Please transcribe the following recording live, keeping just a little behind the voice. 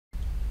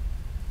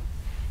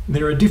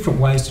There are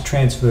different ways to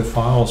transfer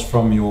files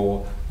from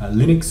your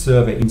Linux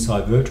server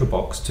inside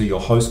VirtualBox to your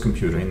host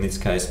computer, in this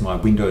case my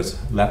Windows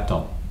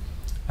laptop.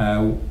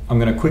 I'm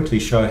going to quickly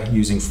show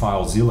using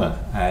FileZilla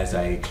as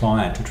a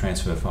client to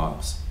transfer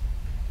files.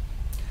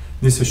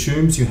 This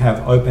assumes you have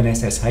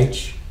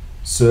OpenSSH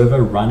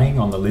server running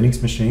on the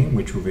Linux machine,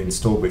 which we've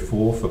installed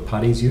before for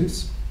PuTTY's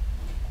use.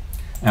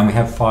 And we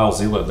have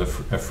FileZilla,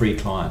 a free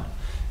client.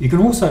 You can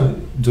also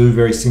do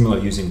very similar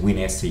using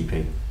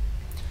WinSCP.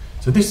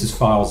 So this is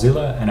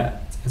FileZilla, and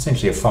it's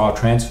essentially a file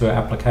transfer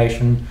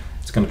application.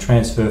 It's going to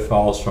transfer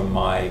files from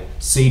my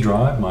C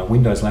drive, my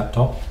Windows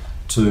laptop,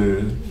 to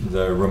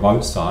the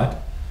remote site.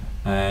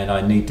 And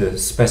I need to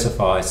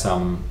specify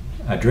some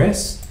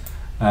address,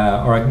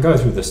 or I can go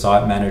through the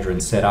site manager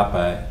and set up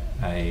a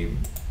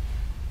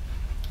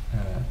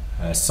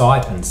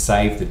site and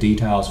save the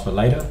details for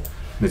later.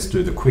 Let's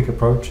do the quick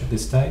approach at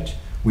this stage.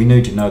 We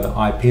need to know the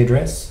IP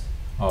address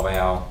of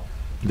our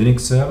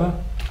Linux server.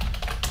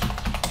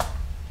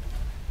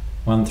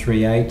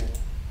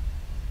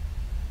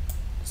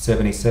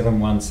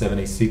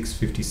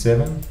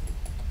 138.77.176.57.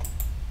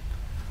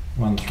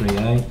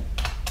 138.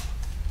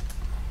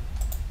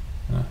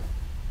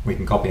 We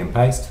can copy and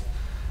paste.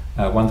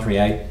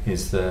 138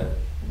 is the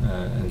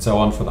and so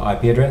on for the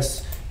IP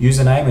address.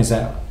 Username is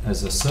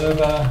as a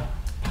server.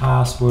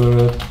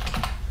 Password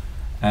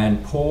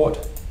and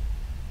port.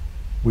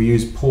 We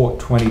use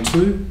port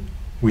 22,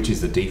 which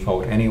is the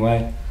default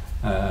anyway.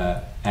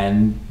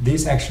 And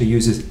this actually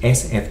uses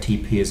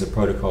SFTP as a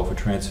protocol for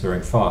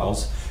transferring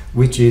files,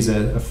 which is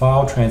a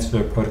file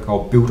transfer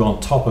protocol built on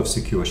top of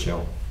Secure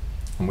Shell.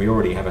 And we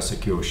already have a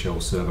Secure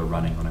Shell server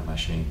running on our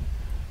machine.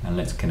 And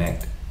let's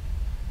connect.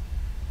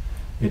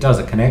 It does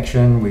a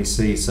connection. We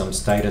see some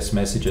status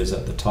messages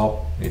at the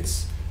top.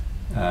 It's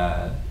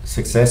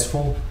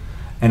successful.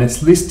 And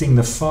it's listing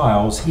the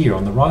files here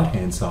on the right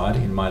hand side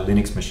in my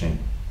Linux machine.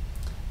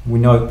 We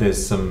note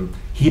there's some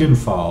hidden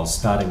files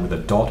starting with a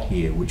dot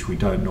here, which we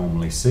don't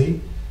normally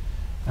see.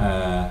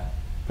 But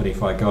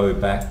if I go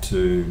back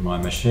to my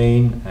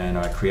machine and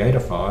I create a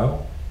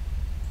file,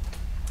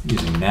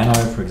 using nano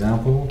for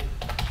example,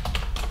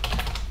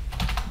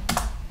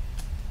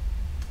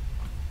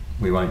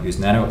 we won't use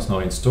nano, it's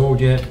not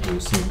installed yet. We'll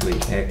simply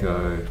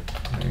echo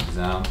an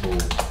example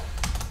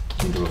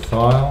into a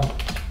file.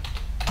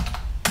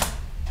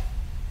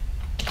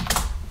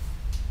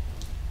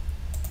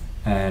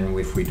 And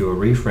if we do a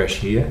refresh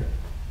here,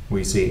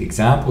 we see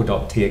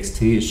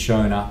example.txt is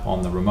shown up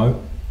on the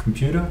remote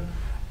computer,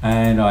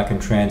 and I can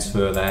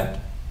transfer that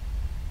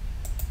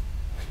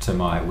to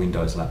my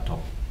Windows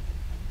laptop.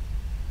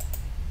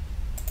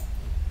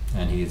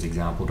 And here's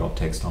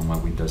example.txt on my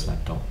Windows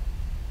laptop.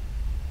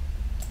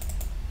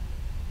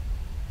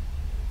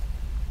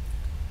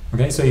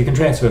 Okay, so you can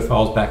transfer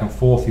files back and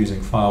forth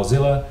using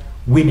FileZilla.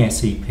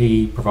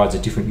 WinSCP provides a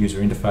different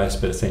user interface,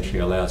 but essentially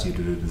allows you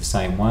to do the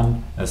same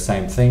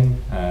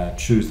thing.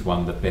 Choose the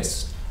one that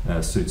best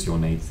suits your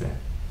needs there.